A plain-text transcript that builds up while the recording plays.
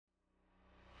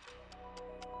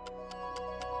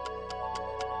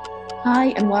Hi,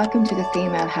 and welcome to the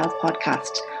Female Health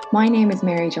Podcast. My name is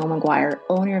Mary Jo Maguire,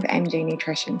 owner of MJ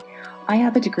Nutrition. I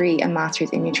have a degree and master's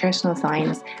in nutritional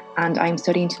science, and I'm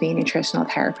studying to be a nutritional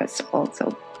therapist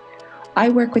also. I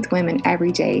work with women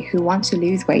every day who want to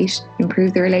lose weight,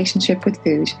 improve their relationship with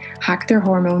food, hack their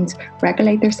hormones,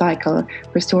 regulate their cycle,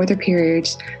 restore their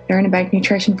periods, learn about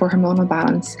nutrition for hormonal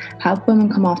balance, help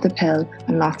women come off the pill,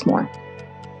 and lots more.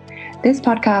 This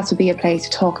podcast will be a place to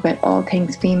talk about all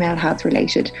things female health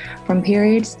related, from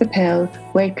periods, the pill,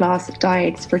 weight loss,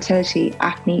 diets, fertility,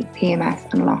 acne,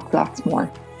 PMS, and lots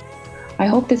more. I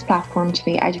hope this platform to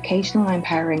be educational and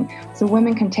empowering so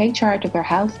women can take charge of their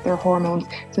health, their hormones,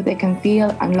 so they can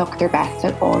feel and look their best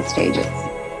at all stages.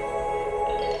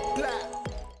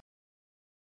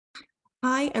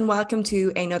 Hi, and welcome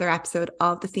to another episode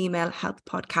of the Female Health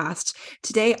Podcast.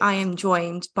 Today, I am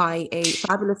joined by a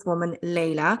fabulous woman,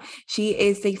 Leila. She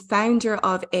is the founder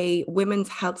of a women's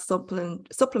health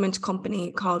supplement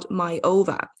company called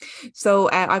MyOva. So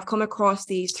I've come across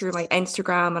these through my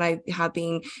Instagram, and I have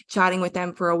been chatting with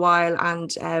them for a while,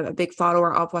 and a big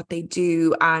follower of what they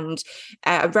do. And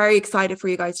I'm very excited for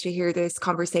you guys to hear this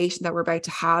conversation that we're about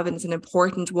to have. And it's an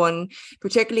important one,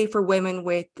 particularly for women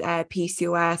with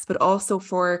PCOS, but also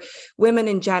for women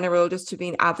in general, just to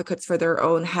being advocates for their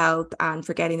own health and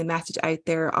for getting the message out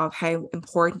there of how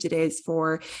important it is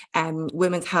for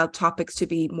women's health topics to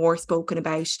be more spoken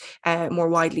about, more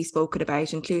widely spoken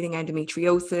about, including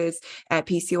endometriosis,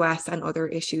 PCOS and other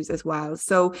issues as well.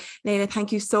 So Leila,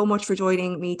 thank you so much for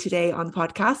joining me today on the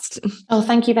podcast. Oh,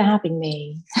 thank you for having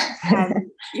me.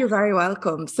 You're very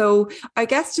welcome. So I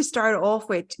guess to start off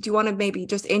with, do you want to maybe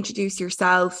just introduce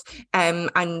yourself? And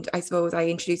I suppose I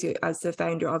introduce you as the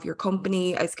founder of your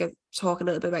company. I was going to talk a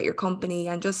little bit about your company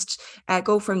and just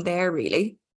go from there,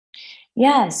 really.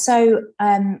 Yeah, so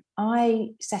I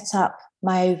set up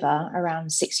MyOva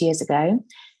around 6 years ago.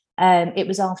 It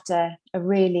was after a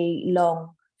really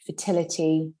long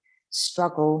fertility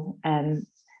struggle.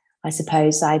 I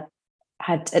suppose I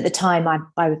had, at the time,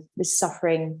 I was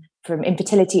suffering from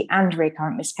infertility and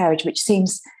recurrent miscarriage, which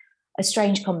seems a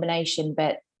strange combination,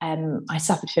 but I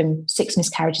suffered from 6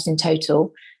 miscarriages in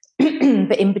total.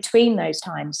 But in between those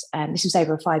times, this was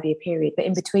over a 5-year period, but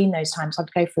in between those times,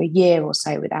 I'd go for a year or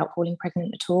so without falling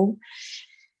pregnant at all.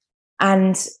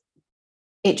 And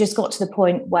it just got to the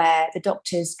point where the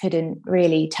doctors couldn't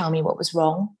really tell me what was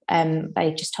wrong.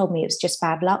 They just told me it was just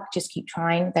bad luck, just keep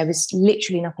trying. There was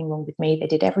literally nothing wrong with me. They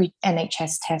did every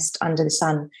NHS test under the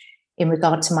sun in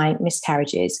regard to my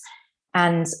miscarriages.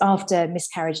 And after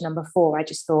miscarriage number 4, I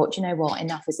just thought, you know what,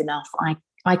 enough is enough.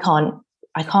 I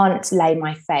can't lay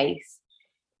my faith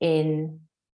in,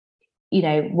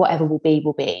 whatever will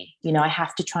be. I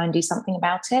have to try and do something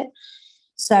about it.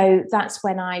 So that's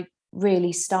when I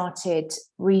really started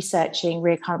researching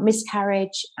recurrent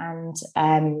miscarriage and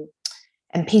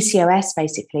PCOS,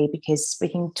 basically, because we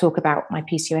can talk about my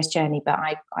PCOS journey, but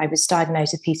I was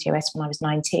diagnosed with PCOS when I was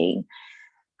 19.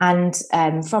 And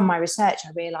from my research, I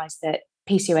realized that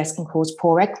PCOS can cause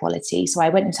poor egg quality. So I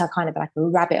went into kind of like a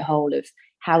rabbit hole of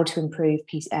how to improve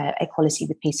egg quality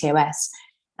with PCOS.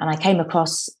 And I came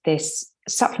across this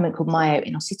supplement called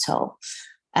myo-inositol.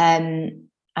 And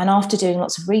after doing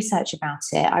lots of research about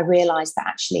it, I realized that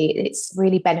actually it's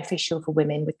really beneficial for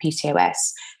women with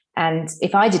PCOS. And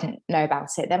if I didn't know about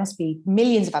it, there must be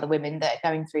millions of other women that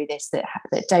are going through this that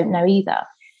don't know either.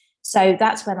 So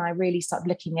that's when I really started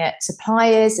looking at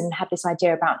suppliers and had this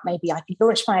idea about maybe I could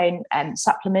launch my own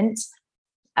supplement.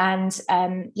 And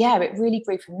it really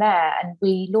grew from there. And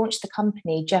we launched the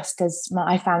company just as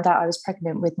I found out I was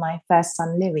pregnant with my first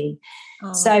son, Louis.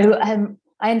 Oh. So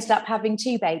I ended up having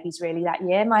 2 babies really that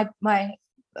year. My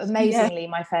amazingly,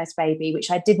 my first baby, which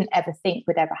I didn't ever think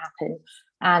would ever happen.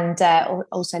 And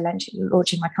also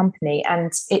launching my company.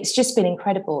 And it's just been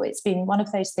incredible. It's been one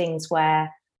of those things where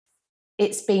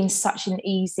it's been such an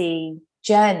easy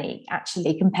journey,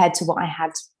 actually, compared to what I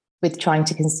had with trying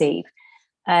to conceive.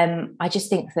 I just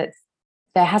think that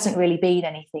there hasn't really been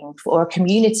anything or a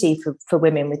community for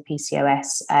women with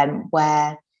PCOS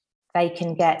where they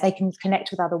can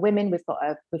connect with other women. We've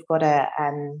got a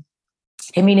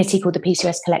community called the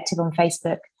PCOS Collective on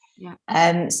Facebook.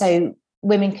 Yeah. So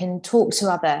women can talk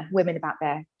to other women about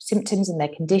their symptoms and their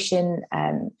condition,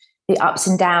 the ups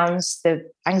and downs, the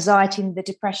anxiety and the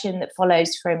depression that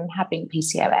follows from having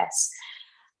PCOS.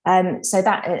 So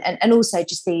that, and also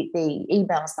just the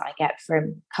emails that I get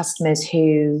from customers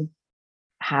who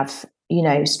have,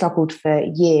 struggled for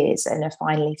years and are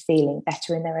finally feeling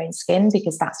better in their own skin,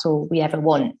 because that's all we ever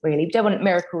want, really. We don't want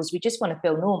miracles. We just want to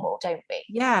feel normal, don't we?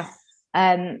 Yeah.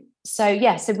 So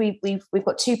we've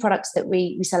got two products that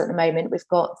we sell at the moment. We've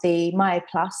got the Myo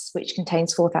Plus, which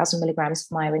contains 4,000 milligrams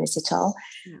of myoinositol,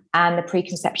 and the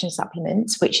preconception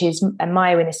supplements, which is a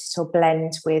myoinositol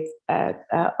blend with a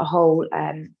whole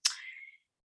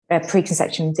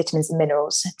preconception vitamins and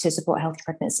minerals to support healthy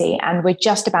pregnancy. And we're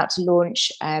just about to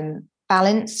launch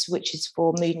Balance, which is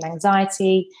for mood and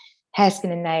anxiety, hair,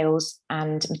 skin and nails,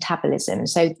 and metabolism.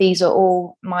 So these are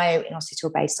all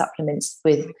myoinositol based supplements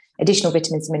with additional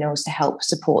vitamins and minerals to help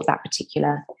support that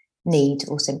particular need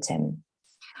or symptom.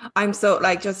 I'm so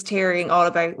just hearing all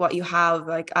about what you have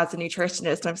as a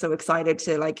nutritionist. I'm so excited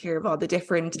to hear about the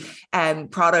different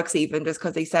products, even just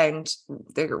because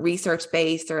they're research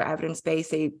based, they're evidence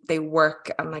based, they work,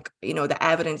 and the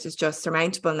evidence is just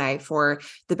surmountable now for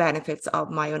the benefits of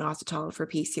myoinositol for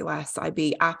PCOS. I'd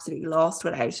be absolutely lost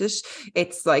without it.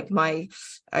 It's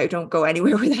I don't go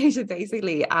anywhere without it,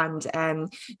 basically. And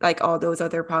all those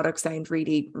other products sound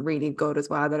really, really good as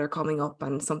well that are coming up,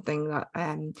 and something that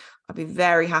I'd be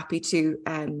very happy to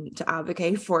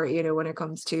advocate for, when it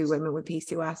comes to women with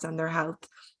PCOS and their health.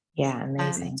 Yeah,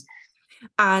 amazing.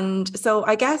 And so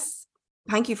I guess,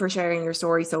 thank you for sharing your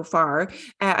story so far.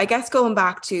 I guess going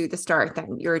back to the start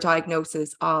then, your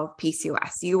diagnosis of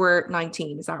PCOS, you were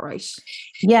 19, is that right?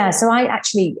 Yeah, so I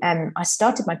actually, I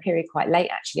started my period quite late,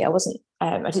 actually.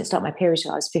 I didn't start my period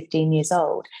until I was 15 years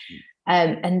old.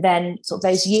 And then sort of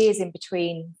those years in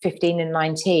between 15 and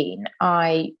 19,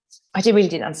 I really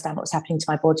didn't understand what was happening to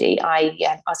my body. I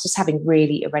was just having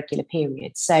really irregular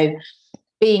periods. So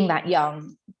being that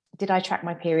young, did I track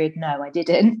my period? No, I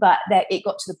didn't. But it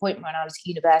got to the point when I was at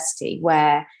university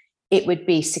where it would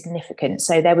be significant.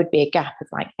 So there would be a gap of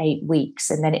 8 weeks,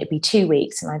 and then it would be 2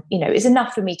 weeks. And it was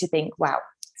enough for me to think, wow,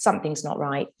 something's not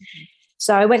right. Mm-hmm.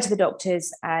 So I went to the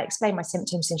doctors, explained my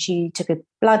symptoms, and she took a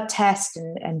blood test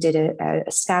and did a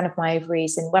scan of my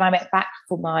ovaries. And when I went back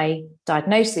for my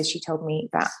diagnosis, she told me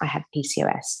that I had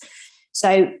PCOS.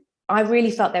 So I really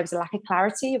felt there was a lack of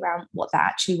clarity around what that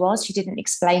actually was. She didn't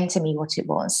explain to me what it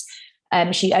was.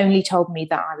 She only told me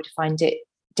that I would find it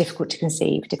difficult to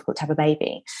conceive, difficult to have a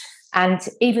baby. And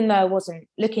even though I wasn't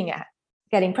looking at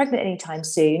getting pregnant anytime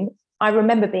soon, I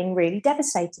remember being really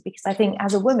devastated, because I think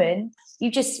as a woman,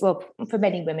 for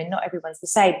many women, not everyone's the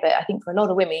same, but I think for a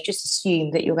lot of women, you just assume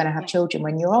that you're going to have children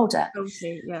when you're older.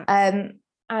 Totally, yeah.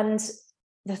 And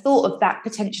the thought of that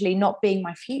potentially not being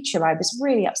my future, I was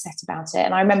really upset about it.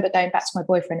 And I remember going back to my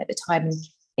boyfriend at the time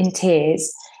in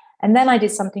tears. And then I did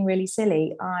something really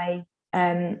silly. I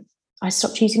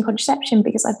stopped using contraception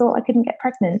because I thought I couldn't get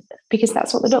pregnant, because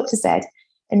that's what the doctor said.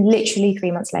 And literally 3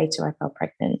 months later, I fell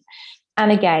pregnant. And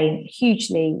again,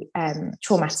 hugely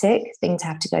traumatic thing to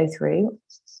have to go through.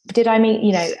 But I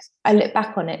look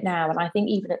back on it now, and I think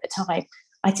even at the time,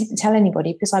 I didn't tell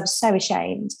anybody because I was so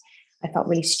ashamed. I felt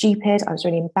really stupid. I was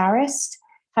really embarrassed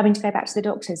having to go back to the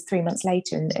doctors 3 months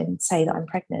later and say that I'm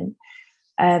pregnant.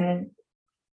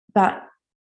 But,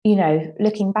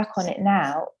 looking back on it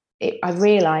now, I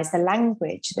realise the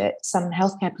language that some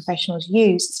healthcare professionals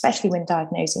use, especially when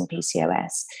diagnosing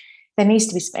PCOS, there needs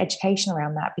to be some education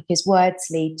around that, because words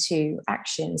lead to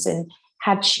actions. And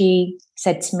had she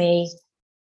said to me,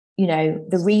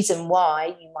 the reason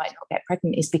why you might not get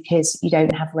pregnant is because you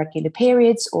don't have regular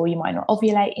periods, or you might not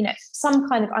ovulate, some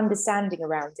kind of understanding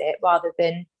around it, rather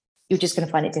than you're just going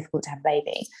to find it difficult to have a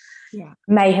baby,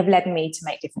 may have led me to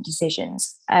make different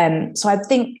decisions. So I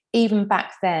think even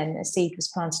back then, a seed was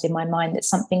planted in my mind that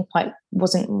something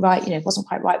wasn't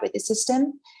quite right with the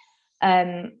system.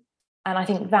 And I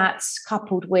think that's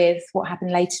coupled with what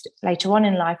happened later on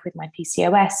in life with my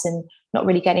PCOS and not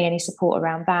really getting any support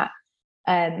around that,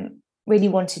 really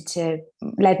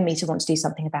led me to want to do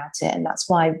something about it. And that's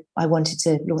why I wanted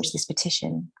to launch this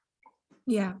petition.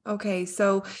 Yeah. Okay.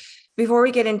 So before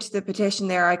we get into the petition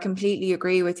there, I completely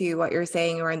agree with you what you're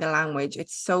saying around the language.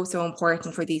 It's so, so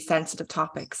important for these sensitive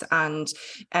topics. And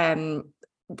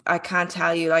I can't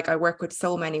tell you, I work with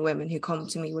so many women who come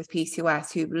to me with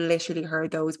PCOS who literally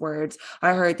heard those words.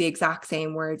 I heard the exact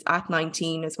same words at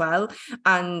 19 as well.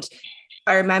 And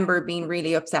I remember being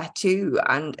really upset too.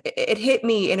 And it hit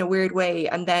me in a weird way.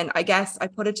 And then I guess I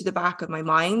put it to the back of my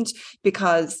mind,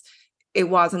 because it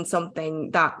wasn't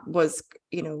something that was,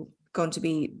 going to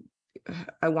be,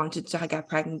 I wanted to get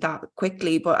pregnant that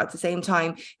quickly, but at the same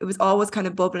time, it was always kind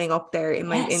of bubbling up there in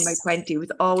my 20s. It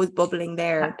was always bubbling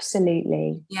there.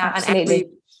 Absolutely. Yeah. Absolutely. And every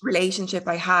relationship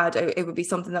I had, it would be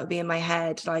something that would be in my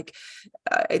head,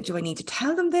 do I need to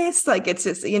tell them this? It's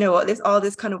just, all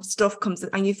this kind of stuff comes,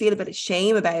 and you feel a bit of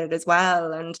shame about it as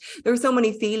well. And there were so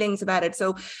many feelings about it.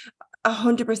 So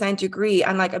 100% agree.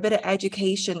 And a bit of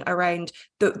education around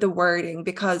the wording,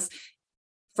 because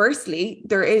firstly,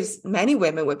 there is many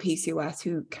women with PCOS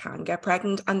who can get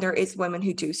pregnant, and there is women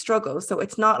who do struggle. So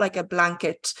it's not like a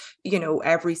blanket,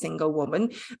 every single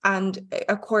woman. And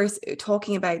of course,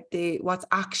 talking about what's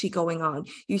actually going on,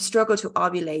 you struggle to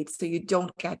ovulate, so you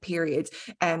don't get periods,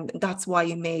 and that's why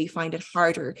you may find it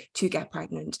harder to get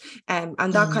pregnant. And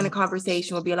that kind of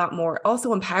conversation will be a lot more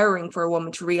also empowering for a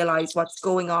woman to realize what's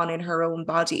going on in her own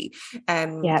body.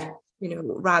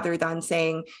 Rather than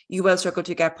saying you will struggle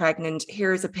to get pregnant,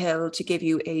 here's a pill to give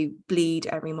you a bleed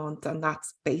every month, and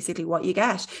that's basically what you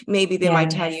get. Maybe they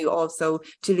might tell you also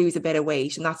to lose a bit of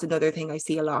weight, and that's another thing I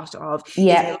see a lot of.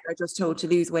 They're just told to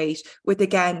lose weight with,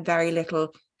 again, very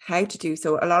little how to do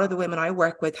so. A lot of the women I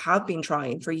work with have been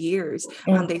trying for years,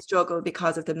 and they struggle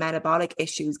because of the metabolic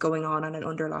issues going on an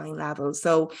underlying level.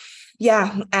 So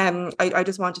I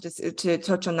just wanted to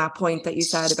touch on that point that you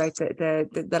said about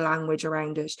the language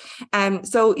around it.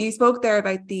 So you spoke there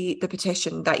about the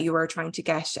petition that you were trying to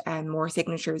get more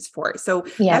signatures for. So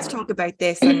let's talk about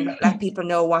this and let people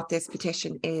know what this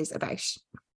petition is about.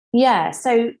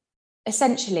 So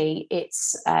essentially,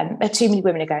 it's too many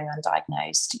women are going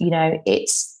undiagnosed.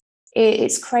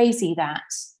 It's crazy that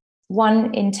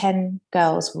 1 in 10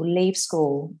 girls will leave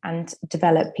school and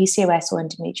develop PCOS or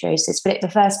endometriosis, but the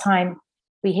first time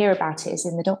we hear about it is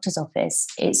in the doctor's office.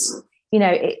 It's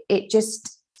it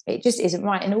just isn't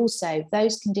right. And also,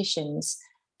 those conditions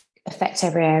affect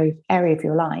every area of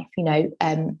your life.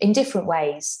 In different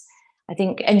ways. I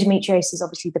think endometriosis,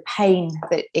 obviously, the pain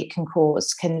that it can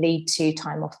cause can lead to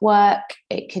time off work.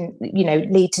 It can,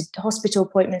 lead to hospital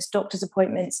appointments, doctor's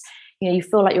appointments. You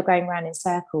feel like you're going around in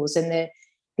circles. And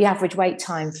the average wait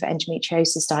time for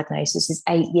endometriosis diagnosis is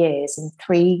 8 years and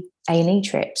 3 A&E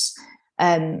trips.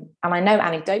 And I know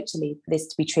anecdotally for this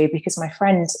to be true because my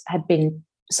friend had been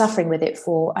suffering with it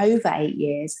for over 8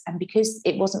 years. And because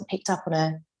it wasn't picked up on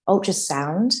an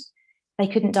ultrasound, they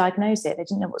couldn't diagnose it. They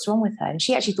didn't know what's wrong with her. And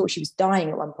she actually thought she was dying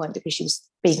at one point because she was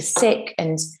being sick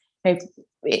and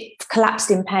it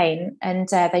collapsed in pain. And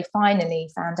they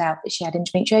finally found out that she had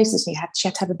endometriosis and she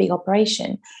had to have a big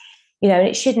operation. And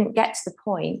it shouldn't get to the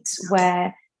point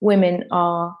where women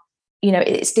are,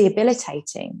 it's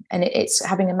debilitating and it's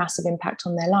having a massive impact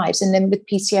on their lives. And then with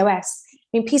PCOS,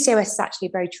 PCOS is actually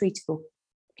a very treatable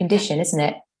condition, isn't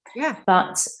it? Yeah.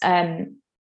 But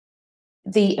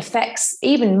the effects,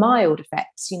 even mild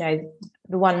effects, the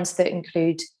ones that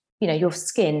include, your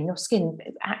skin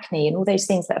acne and all those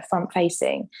things that are front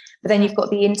facing. But then you've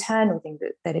got the internal things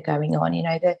that are going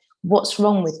on, what's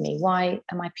wrong with me? Why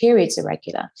are my periods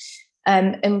irregular?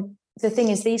 And the thing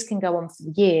is, these can go on for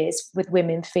years with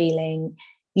women feeling,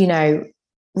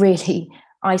 really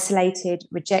isolated,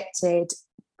 rejected,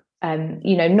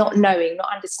 not knowing,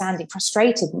 not understanding,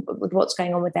 frustrated with what's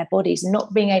going on with their bodies and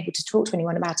not being able to talk to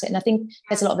anyone about it. And I think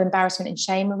there's a lot of embarrassment and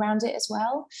shame around it as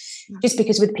well. Just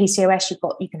because with PCOS,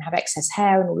 you can have excess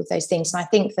hair and all of those things. And I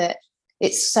think that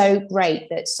it's so great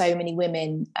that so many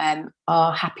women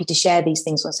are happy to share these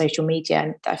things on social media.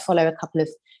 And I follow a couple of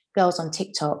girls on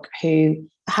TikTok who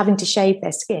are having to shave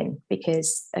their skin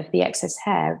because of the excess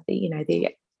hair, the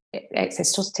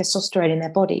excess testosterone in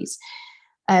their bodies.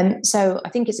 So I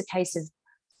think it's a case of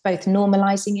both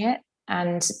normalizing it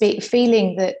and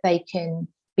feeling that they can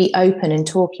be open and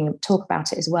talk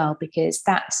about it as well, because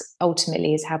that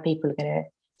ultimately is how people are going to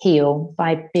heal,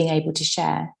 by being able to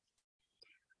share.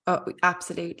 Oh,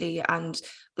 absolutely. And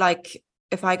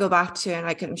if I go back to, and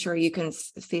I'm sure you can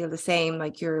feel the same,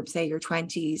 your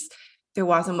 20s, there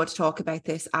wasn't much talk about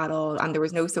this at all, and there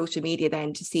was no social media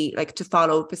then to see, to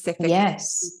follow specific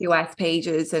PCOS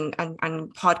pages and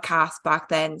podcasts back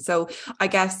then. So I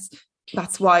guess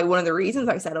that's why one of the reasons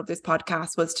I set up this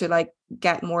podcast was to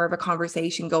get more of a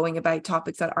conversation going about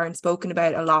topics that aren't spoken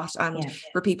about a lot, and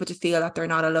for people to feel that they're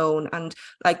not alone. And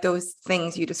those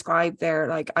things you described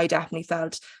there, I definitely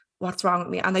felt, what's wrong with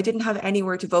me? And I didn't have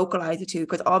anywhere to vocalize it to,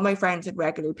 because all my friends had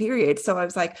regular periods. So I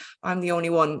was like, I'm the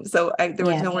only one. So there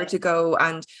was nowhere to go.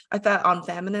 And I felt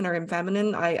unfeminine or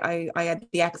infeminine. I had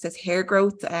the excess hair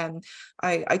growth.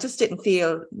 I just didn't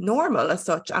feel normal as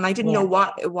such. And I didn't know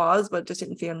what it was, but just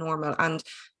didn't feel normal. And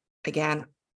again,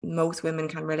 most women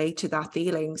can relate to that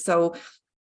feeling. So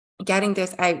getting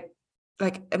this out,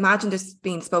 imagine this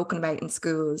being spoken about in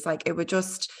schools, it would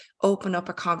just open up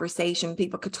a conversation.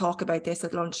 People could talk about this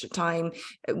at lunchtime.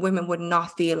 Women would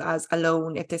not feel as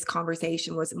alone if this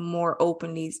conversation was more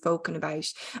openly spoken about.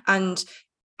 And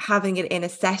having it in a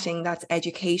setting that's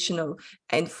educational,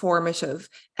 informative,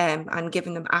 and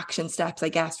giving them action steps, I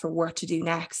guess, for what to do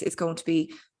next is going to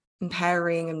be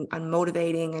empowering and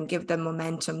motivating, and give them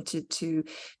momentum to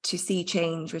see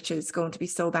change, which is going to be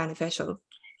so beneficial.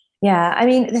 Yeah, I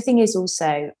mean, the thing is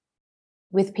also,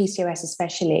 with PCOS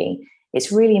especially,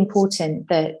 it's really important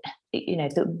that,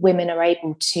 that women are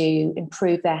able to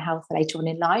improve their health later on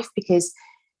in life, because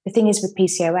the thing is with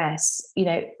PCOS,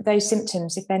 those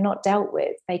symptoms, if they're not dealt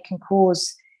with, they can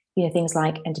cause, things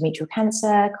like endometrial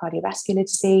cancer, cardiovascular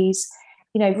disease,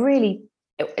 really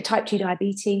type 2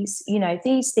 diabetes.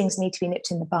 These things need to be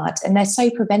nipped in the bud, and they're so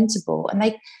preventable, and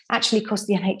they actually cost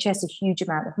the NHS a huge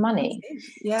amount of money.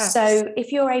 Yeah. So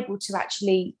if you're able to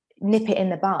actually nip it in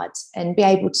the bud and be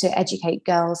able to educate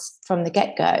girls from the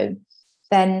get-go,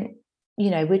 then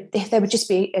there would just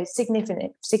be a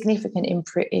significant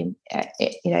improving.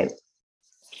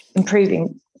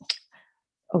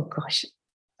 Oh gosh.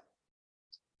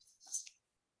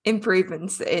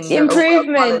 Improvements in their overall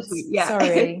quality. Yeah.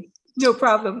 Sorry. No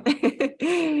problem.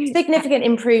 Significant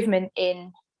improvement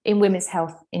in women's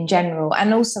health in general.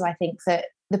 And also I think that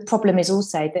the problem is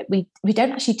also that we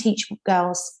don't actually teach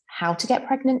girls how to get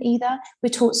pregnant either. We're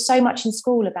taught so much in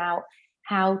school about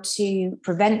how to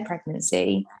prevent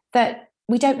pregnancy that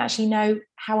we don't actually know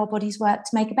how our bodies work to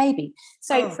make a baby.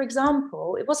 So, for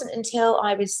example, it wasn't until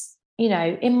I was,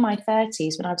 in my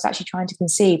 30s when I was actually trying to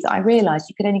conceive that I realised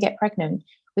you could only get pregnant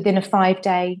within a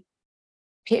 5-day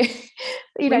period,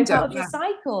 window, part of your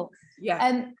cycle.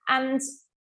 Yeah. And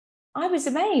I was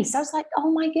amazed. I was like,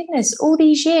 oh my goodness, all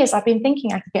these years I've been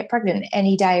thinking I could get pregnant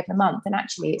any day of the month, and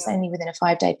actually it's only within a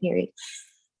 5-day period.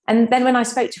 And then when I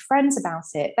spoke to friends about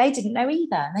it, they didn't know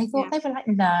either. And they thought, they were like,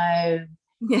 no.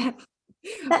 Yeah.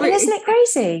 Isn't it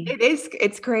crazy? It is.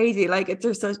 It's crazy. Like there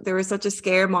was such a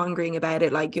scaremongering about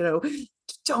it. Like,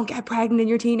 don't get pregnant in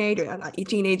your teenage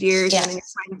years and in your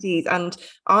 20s. And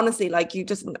honestly, like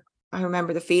I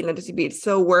remember the feeling just to be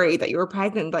so worried that you were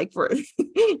pregnant, like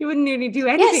you wouldn't really do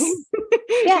anything.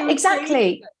 Yes. Yeah, exactly.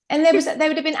 Crazy. And there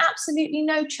would have been absolutely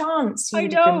no chance you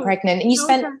would have been pregnant. And you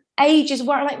spent ages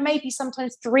worrying, like maybe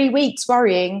sometimes 3 weeks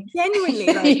worrying. Genuinely.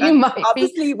 Like, you might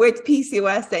obviously with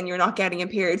PCOS, then you're not getting a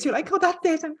period. You're like, oh, that's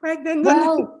it, I'm pregnant.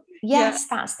 Well, yes,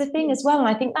 that's the thing as well. And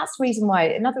I think that's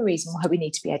another reason why we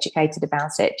need to be educated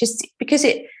about it. Just because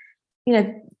it,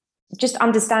 just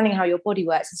understanding how your body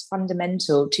works is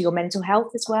fundamental to your mental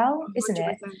health as well, isn't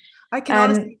 100%. It? I can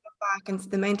honestly look back into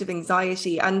the amount of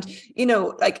anxiety and,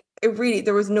 like it really,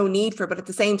 there was no need for it, but at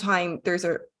the same time,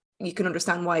 you can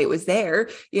understand why it was there,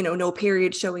 no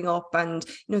period showing up and,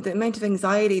 the amount of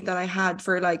anxiety that I had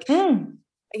for like, and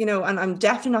I'm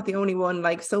definitely not the only one,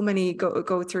 like so many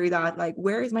go through that, like,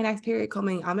 where is my next period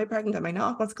coming? Am I pregnant? Am I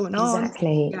not? What's going on?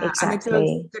 Exactly. And it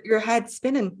does, your head's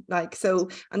spinning, like, so,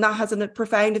 and that has a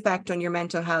profound effect on your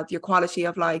mental health, your quality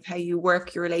of life, how you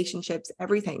work, your relationships,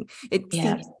 everything. It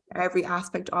seeps every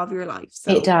aspect of your life.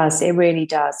 So it does, it really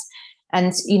does.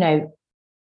 And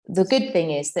the good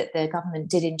thing is that the government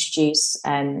did introduce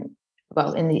in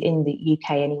the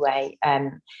UK anyway,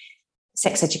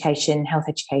 sex education, health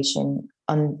education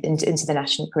into the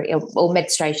national curriculum, or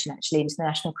menstruation actually, into the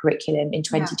national curriculum in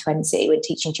 2020 when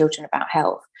teaching children about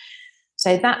health.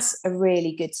 So that's a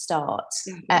really good start.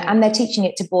 And they're teaching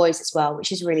it to boys as well,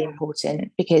 which is really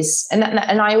important because, and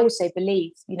I also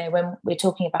believe, when we're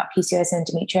talking about PCOS and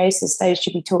endometriosis, those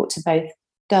should be taught to both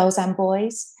girls and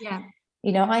boys. Yeah.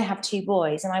 I have 2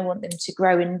 boys and I want them to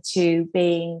grow into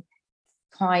being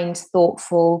kind,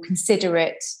 thoughtful,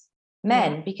 considerate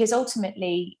men, because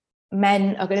ultimately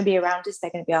men are going to be around us. They're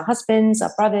going to be our husbands,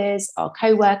 our brothers, our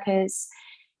co-workers,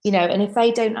 and if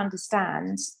they don't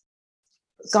understand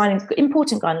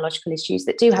important gynecological issues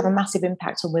that do have a massive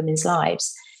impact on women's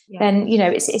lives, then,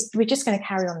 we're just going to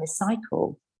carry on this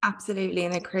cycle. Absolutely.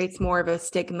 And it creates more of a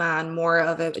stigma and more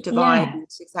of a divide,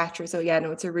 etc. So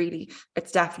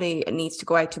it's definitely, it needs to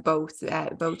go out to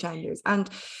both genders. And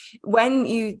when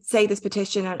you say this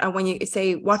petition and when you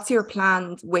say, what's your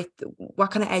plans with what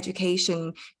kind of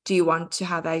education do you want to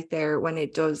have out there when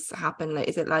it does happen?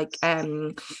 Is it like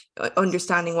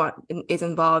understanding what is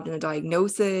involved in a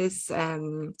diagnosis,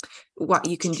 what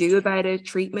you can do about it,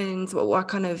 treatments, what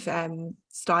kind of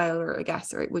style, or I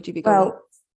guess, or would you be going?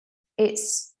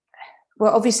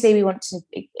 Well, obviously we want to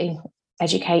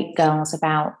educate girls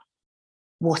about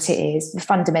what it is,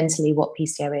 fundamentally what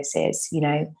PCOS is,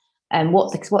 and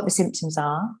what the symptoms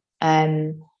are,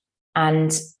 and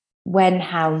when,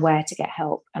 how, and where to get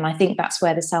help. And I think that's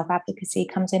where the self-advocacy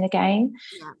comes in again.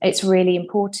 It's really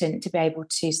important to be able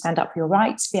to stand up for your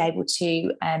rights, be able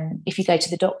to, if you go to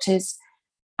the doctors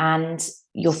and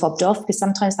you're fobbed off, because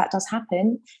sometimes that does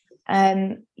happen,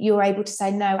 you're able to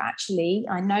say, no, actually,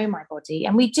 I know my body.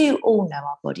 And we do all know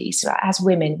our bodies. So as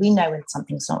women, we know when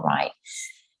something's not right.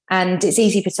 And it's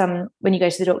easy for when you go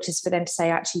to the doctors, for them to say,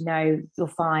 actually, no, you're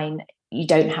fine. You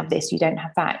don't have this, you don't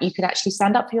have that. You could actually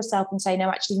stand up for yourself and say, no,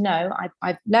 actually, no,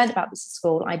 I've learned about this at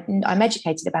school. I'm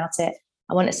educated about it.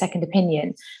 I want a second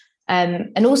opinion.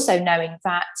 And also knowing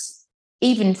that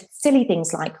even silly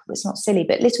things like, well, it's not silly,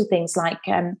 but little things like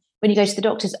when you go to the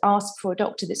doctors, ask for a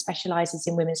doctor that specialises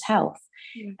in women's health.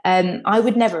 I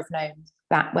would never have known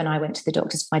that when I went to the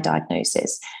doctors for my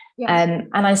diagnosis. And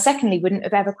I secondly wouldn't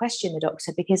have ever questioned the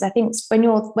doctor, because I think when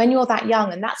you're that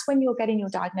young, and that's when you're getting your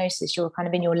diagnosis, you're kind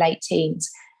of in your late teens,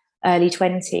 early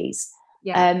 20s,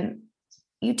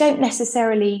 you don't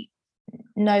necessarily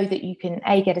know that you can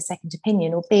A, get a second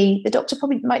opinion, or B, the doctor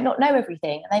probably might not know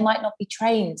everything, and they might not be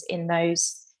trained in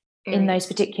those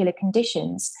particular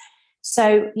conditions.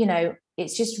 So, you know,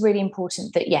 it's just really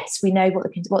important that, yes, we know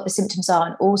what the symptoms are,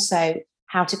 and also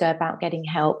how to go about getting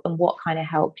help and what kind of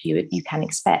help you can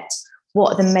expect.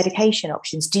 What are the medication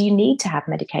options? Do you need to have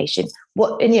medication?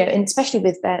 And especially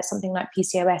with something like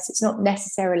PCOS, it's not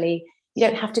necessarily, you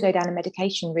don't have to go down a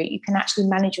medication route. You can actually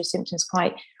manage your symptoms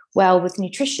quite well with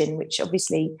nutrition, which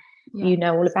obviously you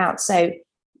know all about. So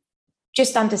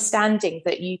just understanding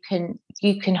that you can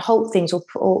halt things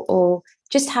or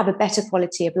just have a better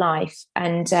quality of life,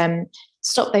 and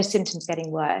stop those symptoms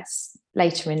getting worse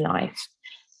later in life.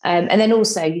 And then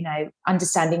also, you know,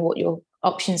 understanding what your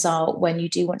options are when you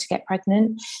do want to get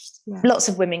pregnant. Lots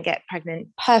of women get pregnant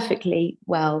perfectly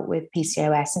well with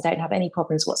PCOS and don't have any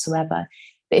problems whatsoever.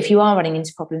 But if you are running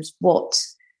into problems, what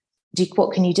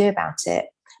can you do about it?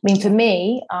 I mean, for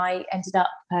me, I ended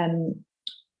up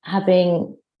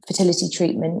having fertility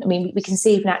treatment. I mean, we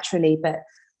conceive naturally, but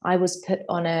I was put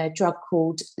on a drug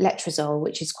called letrozole,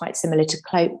 which is quite similar to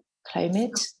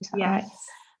Clomid. Is that right?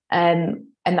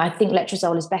 And I think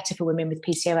letrozole is better for women with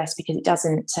PCOS because it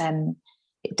doesn't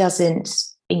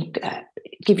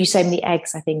give you so many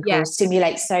eggs, I think, or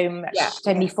stimulate so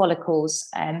many follicles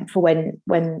for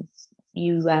when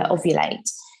you ovulate.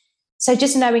 So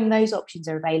just knowing those options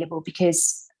are available,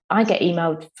 because I get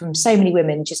emailed from so many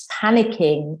women just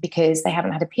panicking because they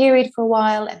haven't had a period for a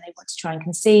while and they want to try and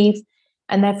conceive,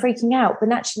 and they're freaking out. But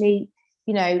naturally,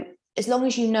 you know, as long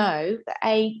as you know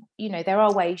that there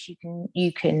are ways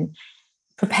you can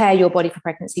prepare your body for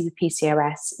pregnancy with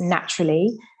PCOS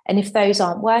naturally, and if those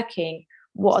aren't working,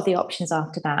 what are the options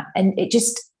after that? And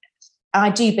I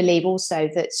do believe also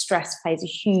that stress plays a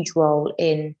huge role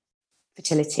in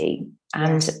fertility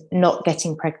and not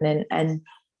getting pregnant. And,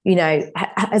 you know,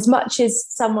 as much as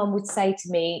someone would say to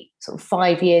me sort of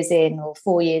 5 years in or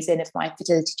 4 years in of my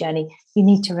fertility journey, you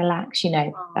need to relax, you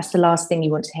know, that's the last thing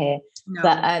you want to hear.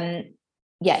 But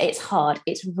it's hard.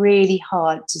 It's really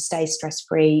hard to stay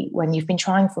stress-free when you've been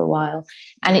trying for a while.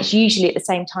 And it's usually at the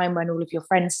same time when all of your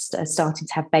friends are starting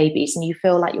to have babies and you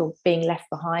feel like you're being left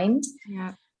behind.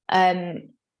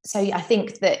 So I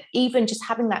think that even just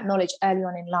having that knowledge early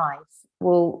on in life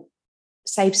will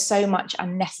save so much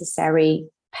unnecessary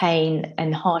pain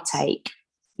and heartache,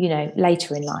 you know,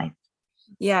 later in life.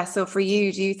 Yeah. So for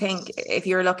you, do you think, if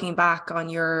you're looking back on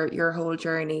your whole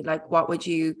journey, like, what would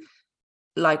you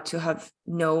like to have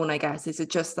known, I guess? Is it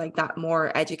just like that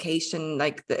more education,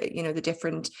 like the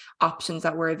different options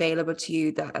that were available to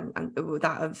you that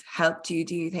have helped you,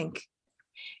 do you think?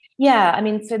 Yeah, I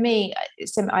mean, for me,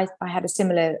 I had a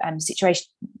similar situation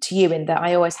to you, in that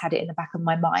I always had it in the back of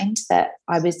my mind that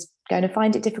I was going to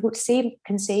find it difficult to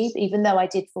conceive, even though I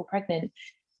did fall pregnant.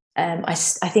 I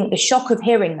think the shock of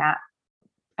hearing that,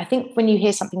 I think when you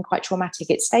hear something quite traumatic,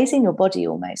 it stays in your body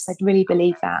almost. I really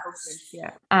believe that.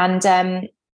 Yeah. And,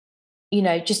 you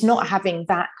know, just not having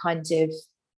that kind of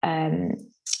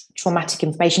traumatic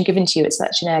information given to you at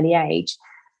such an early age,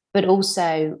 but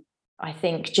also I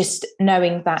think just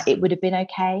knowing that it would have been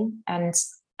okay. And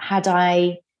had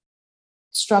I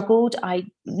struggled,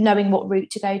 knowing what route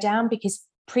to go down, because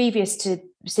previous to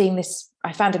seeing this,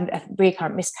 I found a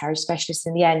recurrent miscarriage specialist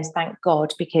in the end, thank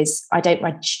God, because I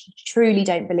truly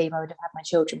don't believe I would have had my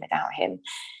children without him.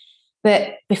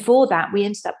 But before that, we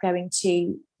ended up going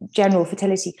to general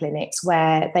fertility clinics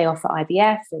where they offer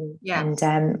IVF and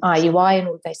IUI and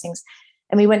all of those things.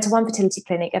 And we went to one fertility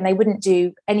clinic and they wouldn't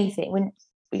do anything when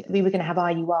we were going to have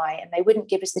IUI, and they wouldn't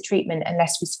give us the treatment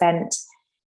unless we spent,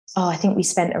 I think we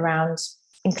spent around,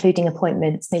 including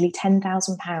appointments, nearly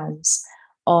 £10,000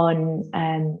 on,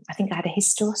 I think I had a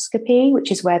hysteroscopy,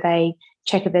 which is where they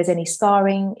check if there's any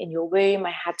scarring in your womb.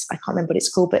 I can't remember what it's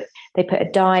called, but they put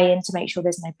a dye in to make sure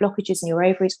there's no blockages in your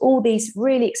ovaries, all these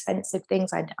really expensive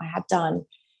things I had done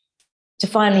to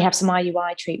finally have some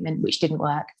IUI treatment, which didn't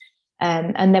work.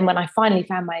 And then when I finally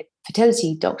found my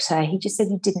fertility doctor, he just said,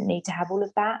 you didn't need to have all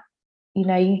of that. You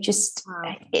know,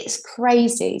 it's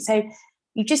crazy. So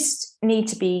you just need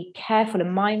to be careful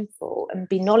and mindful and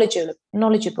be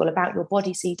knowledgeable about your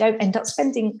body, so you don't end up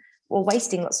spending or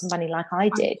wasting lots of money like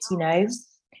I did, you know.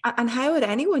 And how would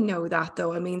anyone know that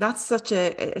though? I mean, that's such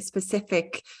a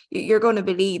specific, you're going to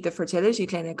believe the fertility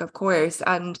clinic, of course.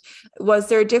 And was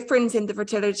there a difference in the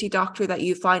fertility doctor that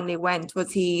you finally went?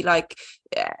 Was he like,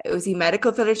 was he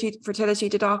medical fertility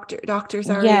doctor,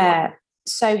 sorry? Yeah.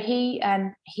 So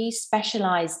he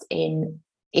specialized in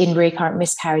recurrent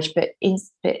miscarriage, but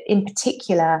in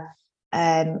particular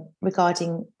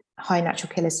regarding high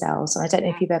natural killer cells. And I don't know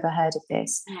if you've ever heard of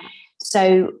this. Yeah.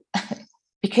 So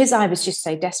because I was just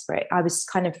so desperate, I was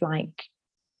kind of like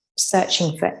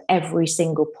searching for every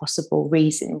single possible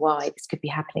reason why this could be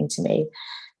happening to me.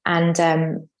 And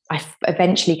I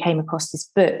eventually came across this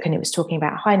book, and it was talking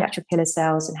about high natural killer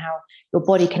cells and how your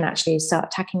body can actually start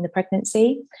attacking the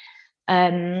pregnancy.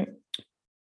 And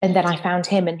then I found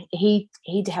him, and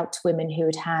he'd helped women who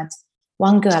had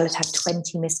one girl had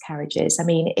 20 miscarriages. I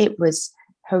mean, it was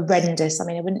horrendous. I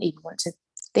mean, I wouldn't even want to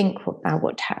think about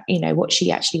what she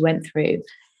actually went through.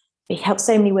 He helped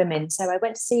so many women. So I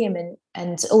went to see him,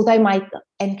 and although my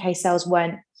NK cells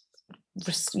weren't,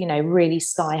 really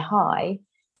sky high,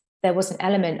 there was an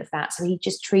element of that. So he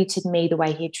just treated me the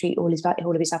way he'd treat all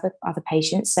of his other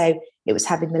patients. So it was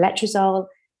having the letrozole,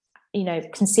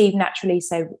 conceived naturally.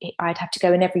 So I'd have to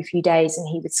go in every few days, and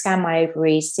he would scan my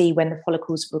ovaries, see when the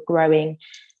follicles were growing,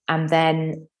 and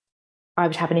then I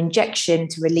would have an injection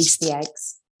to release the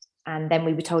eggs. And then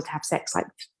we were told to have sex like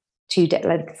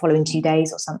the following 2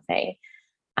 days or something.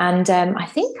 And I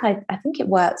think it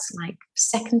works like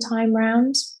second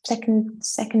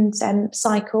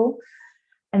cycle.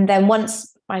 And then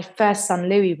once my first son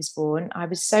Louis was born, I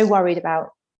was so worried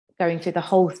about going through the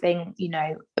whole thing,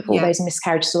 of all those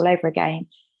miscarriages all over again,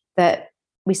 that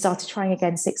we started trying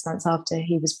again 6 months after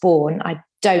he was born. I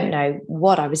don't know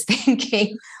what I was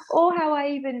thinking or how I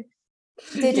even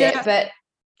did it, but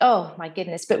oh my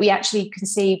goodness. But we actually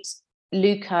conceived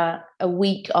Luca a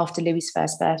week after Louis'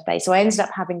 first birthday. So I ended up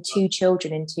having 2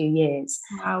 children in 2 years.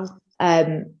 Wow.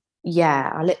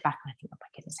 I look back and I think, oh my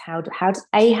goodness, how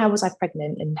was I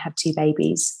pregnant and had 2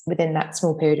 babies within that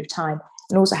small period of time?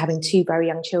 And also having 2 very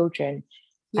young children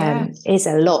is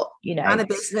a lot, And a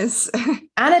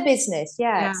business.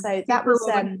 Yeah. So that was,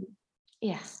 I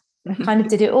kind of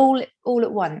did it all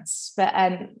at once. But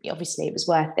obviously it was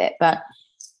worth it. But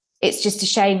it's just a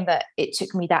shame that it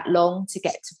took me that long to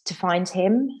get to find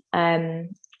him.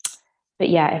 But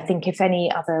yeah, I think if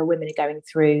any other women are going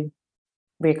through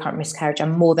recurrent miscarriage,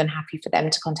 I'm more than happy for them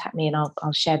to contact me, and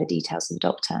I'll share the details of the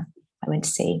doctor I went to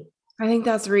see. I think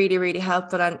that's really, really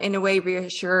helpful, and in a way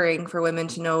reassuring for women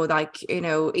to know, like,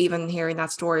 even hearing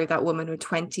that story of that woman with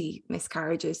 20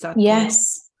 miscarriages, that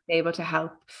able to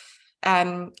help.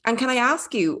 And can I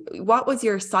ask you, what was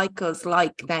your cycles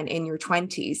like then in your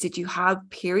 20s? Did you have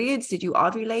periods? Did you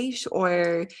ovulate,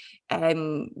 or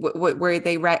were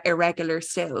they irregular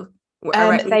still?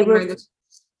 They were.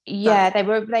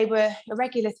 They were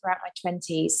irregular throughout my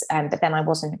 20s, but then I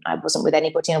wasn't with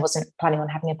anybody, and I wasn't planning on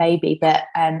having a baby. But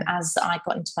as I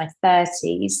got into my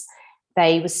 30s,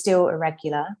 they were still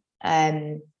irregular,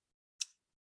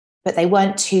 but they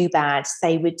weren't too bad.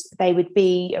 They would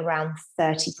be around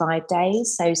 35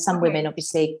 days. So some women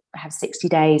obviously have 60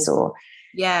 days, or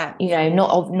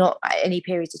not any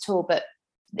periods at all. But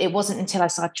it wasn't until I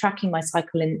started tracking my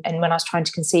cycle and when I was trying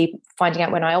to conceive, finding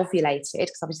out when I ovulated,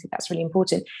 because obviously that's really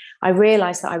important, I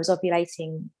realized that I was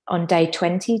ovulating on day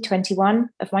 20, 21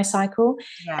 of my cycle.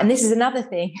 Yeah. And this is another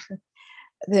thing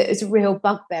that is a real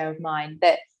bugbear of mine,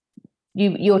 that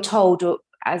you're told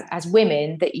as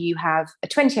women that you have a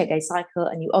 28-day cycle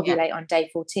and you ovulate on day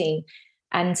 14.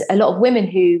 And a lot of women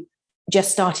who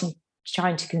just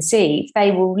trying to conceive, they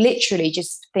will literally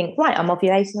just think, right, I'm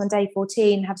ovulating on day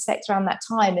 14, have sex around that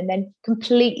time, and then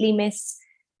completely miss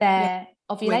their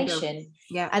ovulation. Window.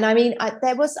 Yeah. And I mean, I've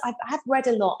read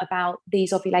a lot about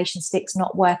these ovulation sticks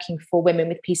not working for women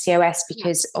with PCOS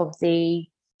because of the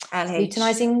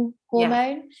luteinizing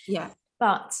hormone. Yeah.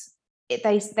 But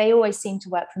they always seem to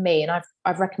work for me, and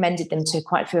I've recommended them to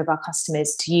quite a few of our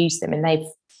customers to use them, and they've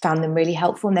found them really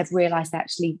helpful, and they've realized they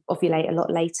actually ovulate a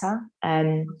lot later.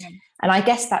 And I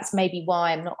guess that's maybe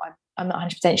why I'm not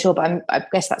 100% sure, but I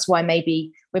guess that's why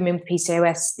maybe women with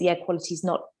PCOS, the egg quality is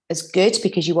not as good,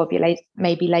 because you ovulate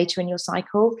maybe later in your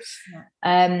cycle.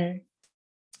 Yeah.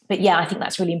 But yeah, I think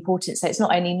that's really important. So it's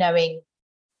not only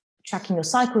tracking your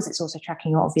cycles, it's also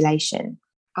tracking your ovulation.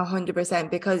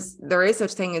 100%, because there is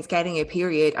such thing as getting a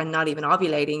period and not even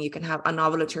ovulating. You can have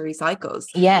anovulatory cycles.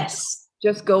 Yes.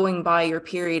 Just going by your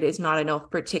period is not enough,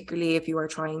 particularly if you are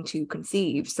trying to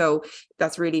conceive. So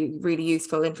that's really, really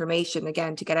useful information,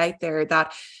 again, to get out there,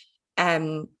 that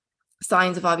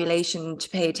signs of ovulation to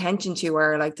pay attention to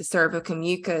are like the cervical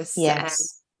mucus,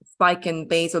 spike in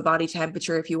basal body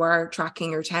temperature if you are tracking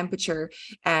your temperature,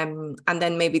 and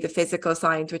then maybe the physical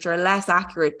signs, which are less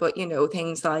accurate, but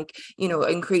things like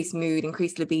increased mood,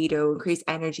 increased libido, increased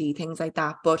energy, things like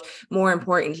that. But more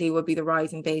importantly would be the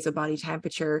rise in basal body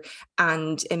temperature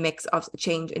and a mix of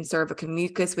change in cervical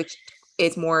mucus, which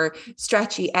is more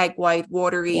stretchy, egg white,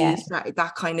 watery,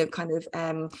 that kind of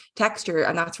texture,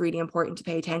 and that's really important to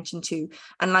pay attention to.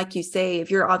 And like you say, if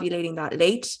you're ovulating that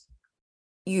late,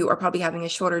 you are probably having a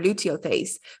shorter luteal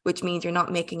phase, which means you're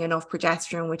not making enough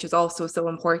progesterone, which is also so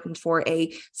important for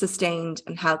a sustained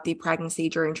and healthy pregnancy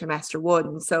during trimester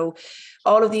 1. So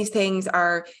all of these things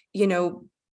are,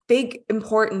 big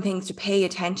important things to pay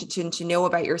attention to know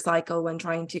about your cycle when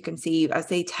trying to conceive, as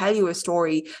they tell you a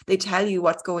story, they tell you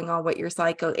what's going on with your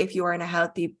cycle, if you are in a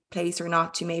healthy place or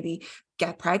not to maybe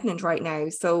get pregnant right now.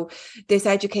 So this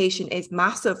education is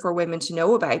massive for women to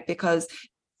know about, because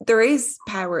there is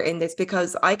power in this.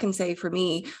 Because I can say for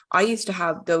me, I used to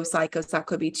have those cycles that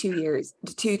could be 2 years,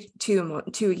 two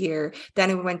a year, then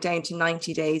it went down to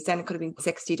 90 days, then it could have been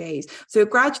 60 days. So it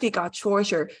gradually got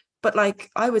shorter. But like,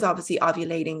 I was obviously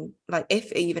ovulating, like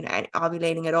if even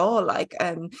ovulating at all, like,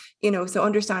 so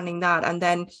understanding that. And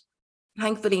then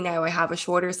thankfully now I have a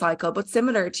shorter cycle, but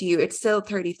similar to you, it's still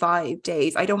 35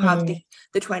 days. I don't have the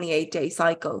 28-day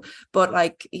cycle, but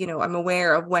like, I'm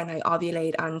aware of when I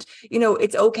ovulate, and,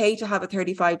 it's okay to have a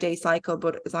 35-day cycle,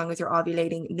 but as long as you're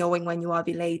ovulating, knowing when you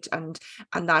ovulate and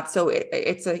that. So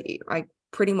I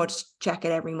pretty much check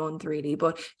it every month really.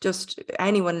 But just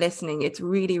anyone listening, it's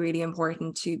really, really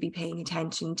important to be paying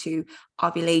attention to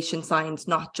ovulation signs,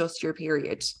 not just your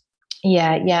period.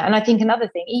 Yeah. And I think another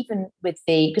thing, even with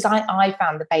because I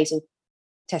found the basal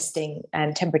testing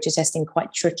and temperature testing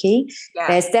quite tricky.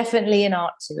 There's definitely an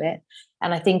art to it.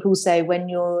 And I think also when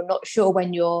you're not sure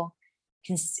when you're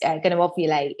going to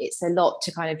ovulate, it's a lot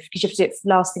to kind of, because you have to do it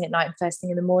last thing at night and first thing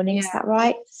in the morning. Is that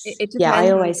right? It I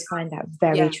always find that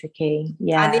very tricky.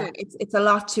 And it's a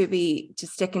lot to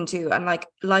stick into. And like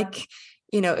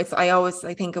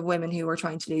I think of women who are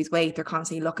trying to lose weight, they're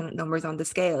constantly looking at numbers on the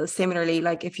scale. Similarly,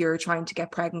 like if you're trying to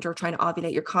get pregnant or trying to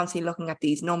ovulate, you're constantly looking at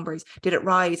these numbers. Did it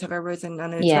rise? Have I risen?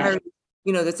 And it's very,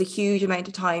 there's a huge amount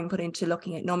of time put into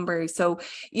looking at numbers. So,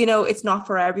 it's not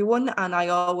for everyone. And I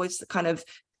always kind of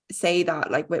say that,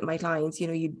 like with my clients,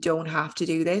 you don't have to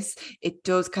do this. It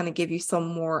does kind of give you some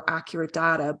more accurate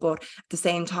data, but at the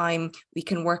same time we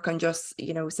can work on just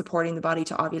supporting the body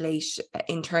to ovulate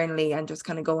internally and just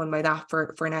kind of going by that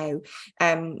for now.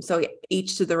 So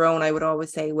each to their own, I would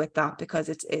always say with that, because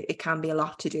it can be a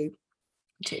lot to do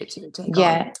to take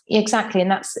on. Exactly. And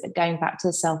that's going back to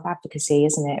the self-advocacy,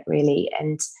 isn't it, really?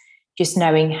 And just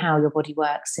knowing how your body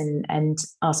works and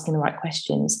asking the right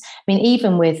questions. I mean,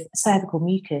 even with cervical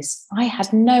mucus, I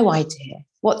had no idea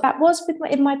what that was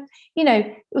in my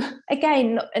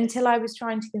again, until I was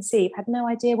trying to conceive, had no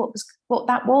idea what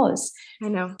that was. I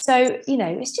know. So,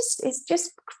 it's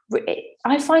just,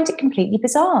 I find it completely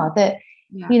bizarre that,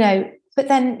 but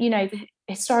then,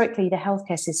 historically the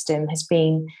healthcare system has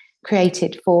been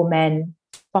created for men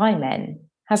by men,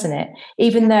 hasn't it?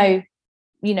 Even though,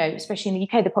 especially in the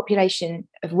UK, the population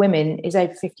of women is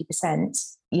over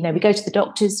 50%. We go to the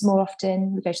doctors more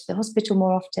often, we go to the hospital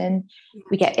more often,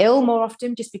 we get ill more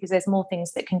often, just because there's more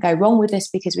things that can go wrong with us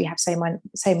because we have so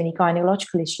many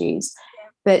gynecological issues.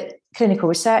 But clinical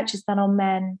research is done on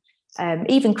men.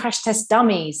 Even crash test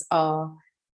dummies are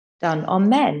done on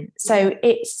men. So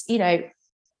it's,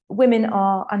 women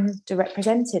are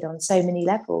underrepresented on so many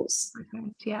levels.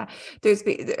 Yeah,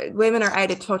 women are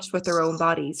out of touch with their own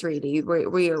bodies. Really,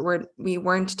 we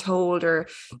weren't told, or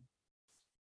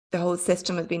the whole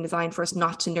system has been designed for us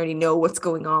not to nearly know what's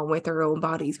going on with our own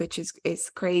bodies, which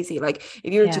is crazy. Like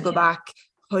if you were to go back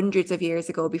hundreds of years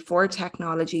ago, before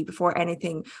technology, before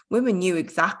anything, women knew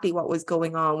exactly what was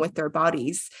going on with their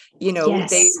bodies.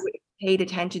 They paid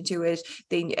attention to it.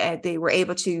 They were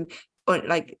able to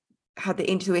had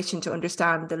the intuition to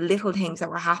understand the little things that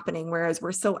were happening, whereas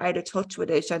we're so out of touch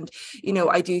with it. And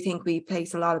I do think we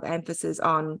place a lot of emphasis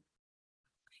on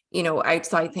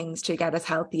outside things to get us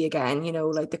healthy again,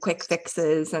 like the quick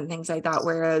fixes and things like that,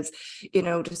 whereas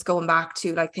just going back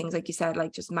to like things like you said,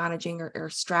 like just managing our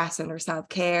stress and our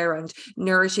self-care and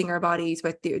nourishing our bodies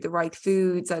with the right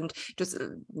foods, and just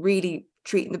really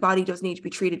treating the body does need to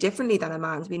be treated differently than a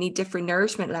man's. We need different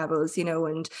nourishment levels,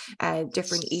 and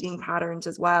different eating patterns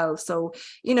as well. So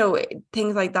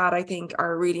things like that I think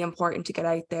are really important to get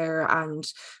out there. And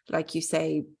like you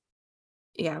say,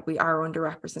 we are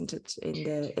underrepresented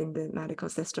in the medical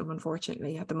system,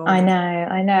 unfortunately, at the moment. I know.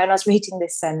 And I was reading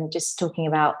this and just talking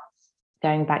about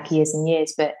going back years and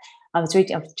years, but I've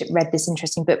read this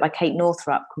interesting book by Kate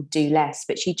Northrup called Do Less,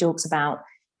 but she talks about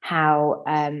how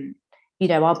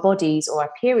our bodies or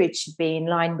our periods should be in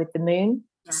line with the moon.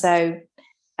 So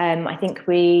I think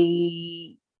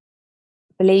we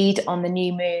bleed on the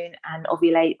new moon and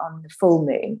ovulate on the full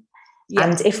moon.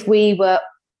 And if we were,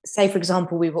 say for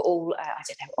example, we were all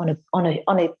on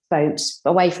a boat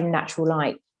away from natural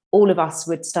light, all of us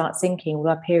would start sinking, all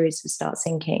our periods would start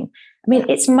sinking. I mean,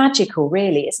 it's magical,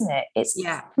 really, isn't it? It's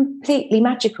completely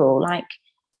magical, like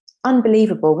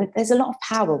unbelievable. There's a lot of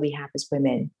power we have as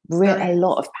women, a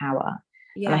lot of power.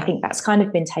 And I think that's kind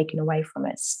of been taken away from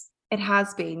us. It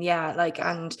has been, like,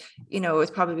 and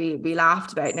it's probably we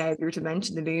laughed about now if you were to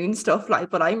mention the moon stuff, like,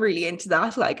 but I'm really into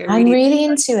that. Like, I'm really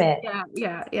into it.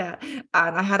 Yeah.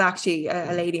 And I had actually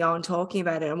a lady on talking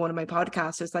about it on one of my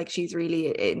podcasts. It's like she's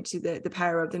really into the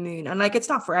power of the moon, and like it's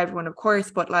not for everyone, of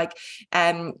course, but like,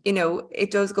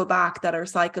 it does go back that our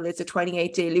cycle is a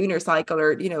 28-day lunar cycle,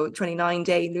 or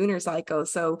 29-day lunar cycle.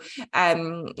 So,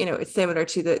 it's similar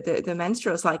to the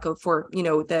menstrual cycle for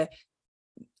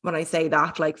when I say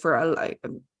that, like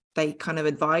they kind of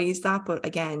advise that, but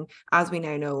again, as we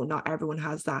now know, not everyone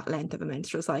has that length of a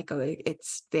menstrual cycle. It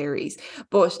varies,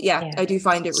 but I do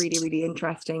find it really, really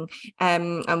interesting.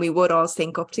 And we would all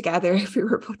sync up together if we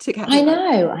were put together. I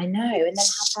know. And then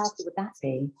how powerful would that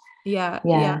be? Yeah.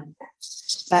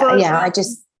 But I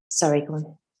just sorry, go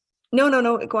on.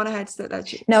 No, go on ahead.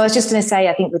 No, I was just going to say,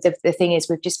 I think the thing is,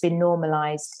 we've just been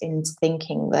normalized into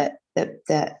thinking that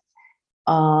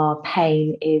our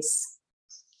pain is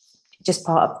just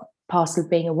parcel of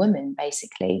being a woman,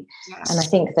 basically. And I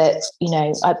think that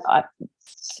I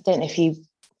don't know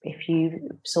if you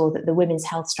saw that the women's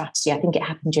health strategy, I think it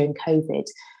happened during COVID,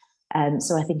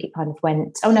 so I think it kind of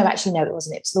went, it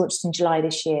wasn't, it was launched in July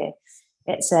this year.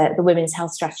 It's the women's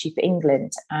health strategy for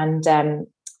England, and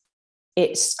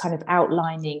it's kind of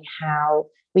outlining how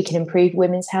we can improve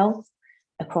women's health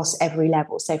across every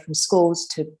level, so from schools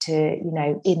to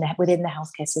within the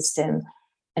healthcare system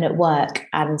and at work.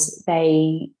 And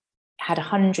they had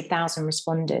 100,000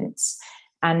 respondents,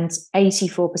 and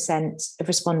 84% of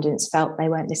respondents felt they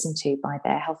weren't listened to by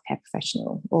their healthcare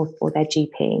professional or their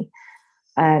GP,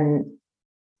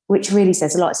 which really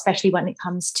says a lot, especially when it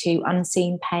comes to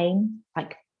unseen pain,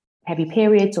 like heavy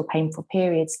periods or painful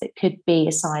periods that could be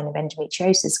a sign of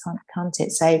endometriosis, can't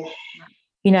it? So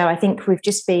I think we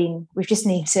just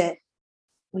need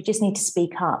to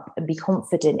speak up and be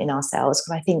confident in ourselves.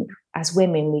 Because I think as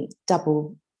women, we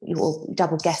double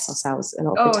guess ourselves a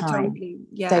lot of the time, totally.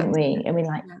 Don't we? I mean,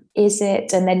 like, is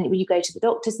it? And then you go to the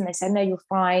doctors and they say, no, you're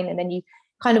fine. And then you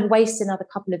kind of waste another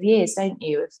couple of years, don't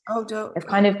you? Of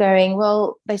kind of going,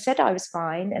 well, they said I was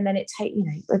fine. And then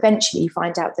eventually you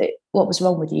find out that what was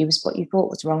wrong with you was what you thought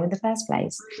was wrong in the first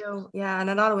place. And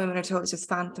a lot of women are told it's just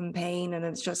phantom pain and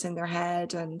it's just in their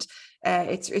head, and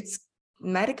it's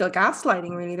medical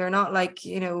gaslighting, really. They're not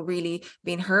really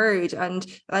being heard. And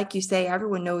like you say,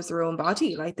 everyone knows their own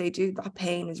body, like they do. That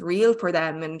pain is real for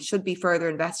them and should be further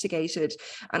investigated.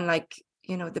 And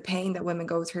the pain that women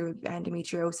go through with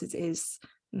endometriosis is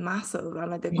massive,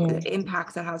 and the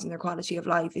impact that has on their quality of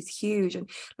life is huge. And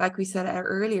like we said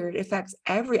earlier, it affects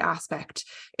every aspect.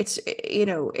 It's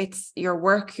it's your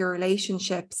work, your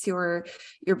relationships, your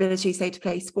ability, say, to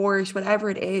play sport, whatever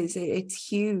it is. It's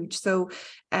huge. So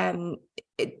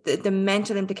the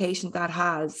mental implications that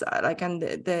has, and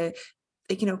the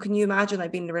can you imagine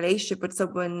being in a relationship with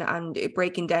someone and it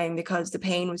breaking down because the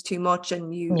pain was too much,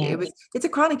 and it's a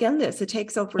chronic illness. It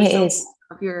takes over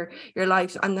of your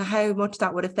life, and how much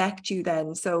that would affect you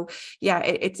then. So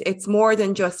it's more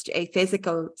than just a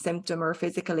physical symptom or a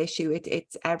physical issue.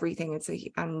 It's everything. I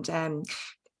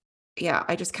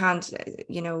just can't,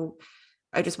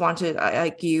 I just wanted,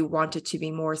 you wanted to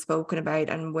be more spoken about,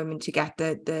 and women to get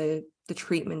the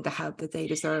treatment, the help that they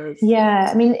deserve.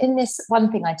 I mean, in this,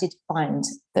 one thing I did find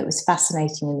that was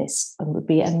fascinating in this, and would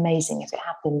be amazing if it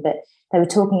happened, that they were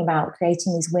talking about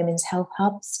creating these women's health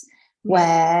hubs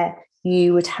where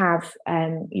you would have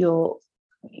your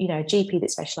GP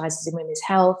that specializes in women's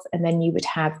health, and then you would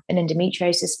have an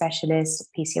endometriosis specialist,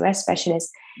 PCOS specialist,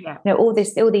 all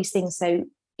these things. So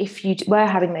if you were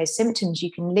having those symptoms, you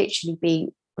can literally be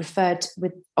referred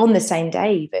with on the same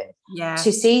day even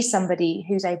to see somebody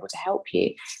who's able to help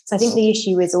you. So I think the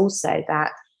issue is also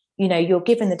that you're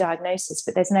given the diagnosis,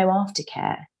 but there's no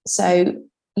aftercare. So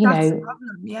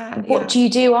what do you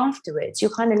do afterwards? You're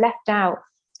kind of left out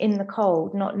in the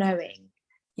cold, not knowing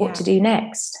what to do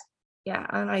next.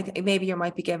 And I think maybe you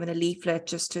might be given a leaflet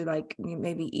just to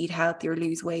maybe eat healthy or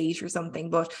lose weight or something.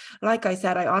 But like I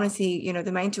said, I honestly, the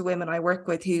amount of women I work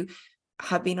with who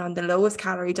have been on the lowest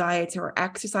calorie diets or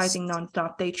exercising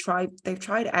nonstop, they've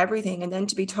tried everything, and then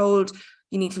to be told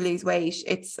you need to lose weight,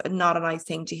 it's not a nice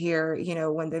thing to hear, you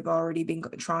know, when they've already been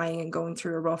trying and going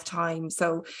through a rough time.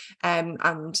 So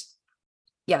and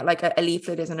yeah, like a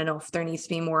leaflet isn't enough. There needs to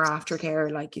be more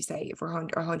aftercare, like you say, for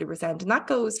 100%. And that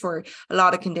goes for a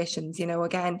lot of conditions, you know,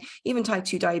 again, even type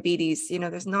 2 diabetes, you know,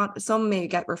 there's not, some may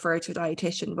get referred to a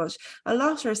dietitian, but a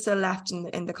lot are still left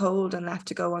in the cold and left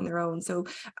to go on their own. So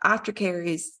aftercare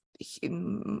is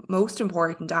most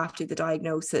important after the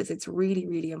diagnosis. It's really,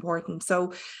 really important.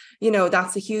 So, you know,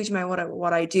 that's a huge amount.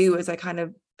 What I do is I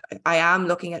am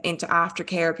looking into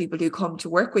aftercare. People do come to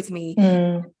work with me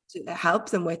to help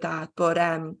them with that. But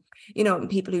you know,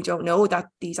 people who don't know that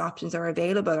these options are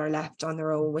available are left on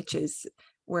their own, which is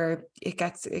where it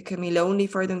can be lonely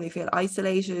for them. They feel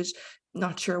isolated,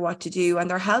 not sure what to do, and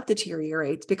their health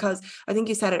deteriorates. Because I think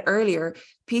you said it earlier,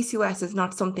 PCOS is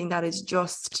not something that is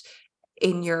just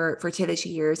in your fertility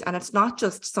years, and it's not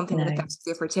just something that affects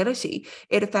your fertility.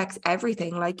 It affects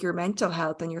everything, like your mental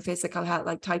health and your physical health,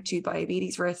 like type 2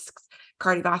 diabetes risks,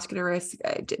 cardiovascular risk,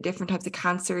 different types of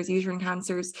cancers, uterine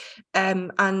cancers,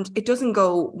 and it doesn't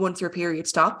go once your period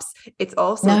stops. It's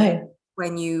also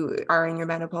when you are in your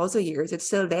menopausal years, it's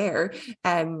still there.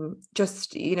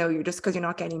 Just, you know, you're just because you're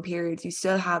not getting periods, you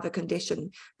still have a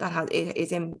condition that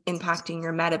is impacting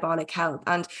your metabolic health.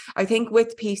 And I think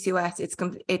with PCOS,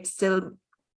 it's still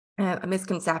a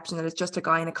misconception that it's just a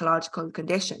gynecological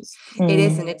condition. It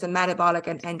isn't. It's a metabolic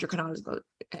and endocrinological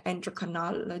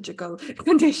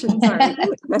condition. Sorry, I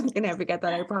can never get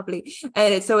that out properly.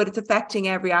 And so it's affecting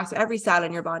every cell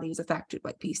in your body is affected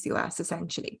by PCOS,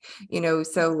 essentially. You know,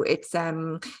 so it's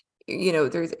you know,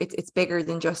 it's bigger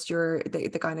than just the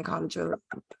gynecological.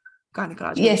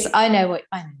 Yes, I know what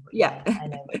you mean. I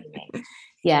know what you mean.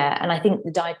 Yeah, and I think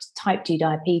the type 2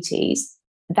 diabetes,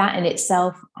 that in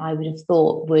itself, I would have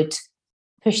thought would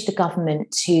push the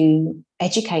government to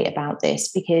educate about this,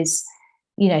 because,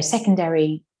 you know, the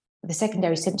secondary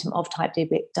symptom of type 2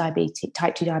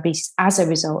 diabetes as a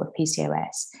result of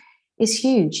PCOS is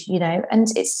huge, you know, and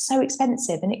it's so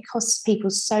expensive and it costs people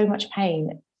so much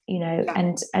pain, you know,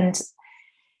 and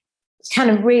kind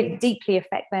of really deeply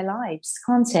affect their lives,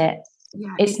 can't it?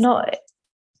 Yeah, it's not.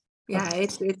 Yeah,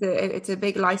 it's a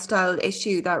big lifestyle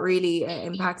issue that really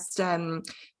impacts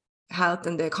health,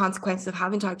 and the consequences of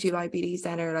having type 2 diabetes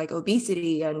then are like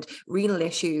obesity and renal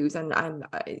issues and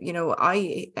you know,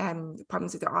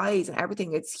 problems with their eyes and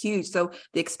everything. It's huge. So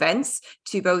the expense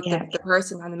to both the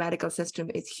person and the medical system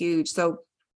is huge. So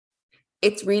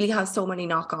it really has so many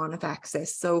knock-on effects.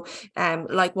 So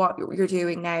like what you're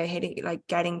doing now,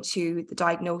 getting to the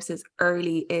diagnosis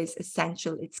early is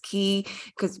essential. It's key,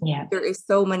 because there is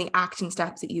so many action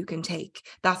steps that you can take.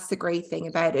 That's the great thing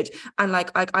about it. And like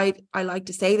I like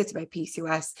to say this about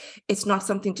PCOS, it's not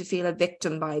something to feel a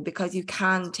victim by, because you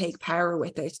can take power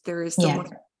with it. There is so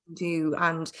much do,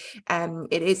 and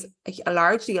it is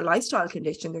largely a lifestyle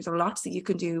condition. There's a lot that you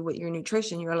can do with your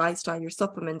nutrition, your lifestyle, your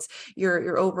supplements,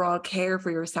 your overall care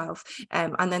for yourself,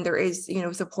 and then there is, you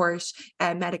know, support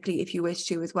medically if you wish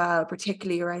to as well,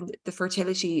 particularly around the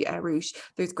fertility route.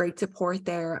 There's great support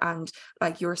there, and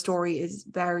like your story is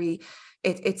very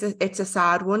it's a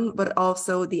sad one, but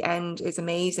also the end is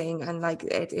amazing. And like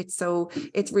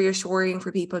it's reassuring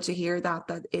for people to hear that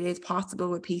it is possible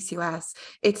with PCOS.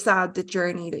 It's sad the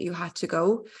journey that you had to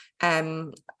go,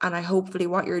 and hopefully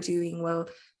what you're doing will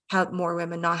help more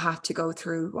women not have to go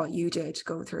through what you did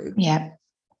go through.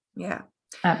 Yeah,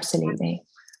 absolutely.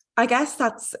 I guess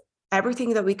that's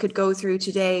everything that we could go through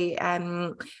today.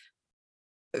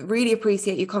 Really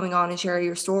appreciate you coming on and sharing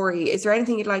your story. Is there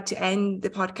anything you'd like to end the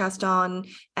podcast on?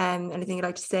 Anything you'd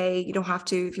like to say? You don't have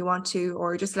to if you want to,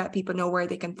 or just let people know where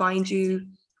they can find you.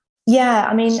 Yeah,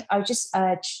 I mean, I would just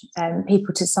urge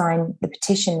people to sign the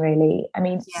petition, really. I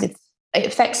mean, it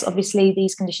affects, obviously,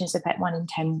 these conditions affect 1 in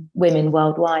 10 women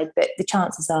worldwide, but the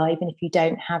chances are, even if you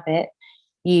don't have it,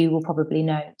 you will probably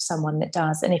know someone that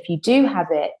does. And if you do have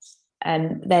it,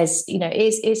 there's, you know,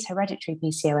 it is hereditary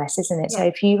PCOS, isn't it? So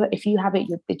if you have it,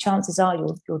 the chances are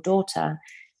your daughter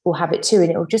will have it too, and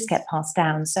it will just get passed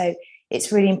down. So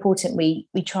it's really important we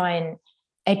try and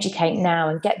educate now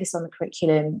and get this on the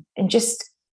curriculum, and just,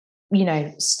 you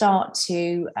know, start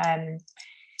to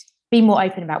be more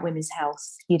open about women's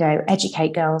health, you know,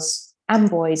 educate girls and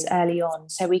boys early on,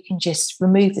 so we can just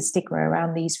remove the stigma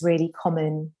around these really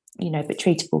common, you know, but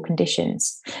treatable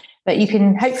conditions. But we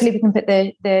can put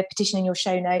the petition in your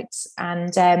show notes,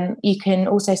 and you can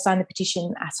also sign the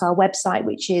petition at our website,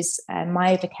 which is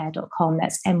myovacare.com.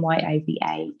 That's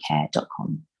MYOVA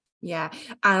care.com. Yeah,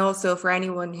 and also for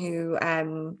anyone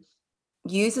who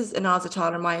uses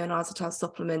inositol or myo-inositol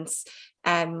supplements,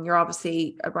 You're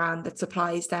obviously a brand that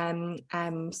supplies them,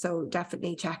 so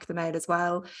definitely check them out as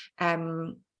well,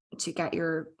 to get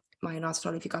your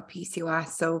minoxidil if you got PCOS.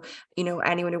 So, you know,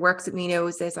 anyone who works with me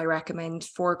knows this. I recommend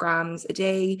 4 grams a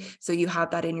day, so you have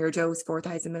that in your dose,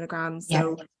 4,000 milligrams.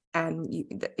 So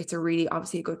it's a really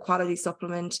obviously a good quality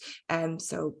supplement.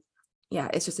 So yeah,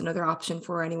 it's just another option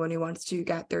for anyone who wants to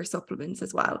get their supplements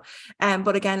as well.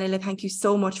 But again, Leila, thank you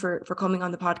so much for coming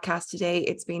on the podcast today.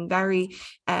 It's been very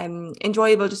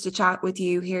enjoyable just to chat with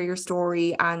you, hear your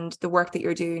story, and the work that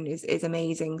you're doing is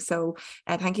amazing. So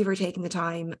thank you for taking the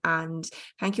time, and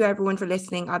thank you everyone for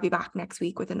listening. I'll be back next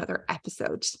week with another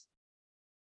episode.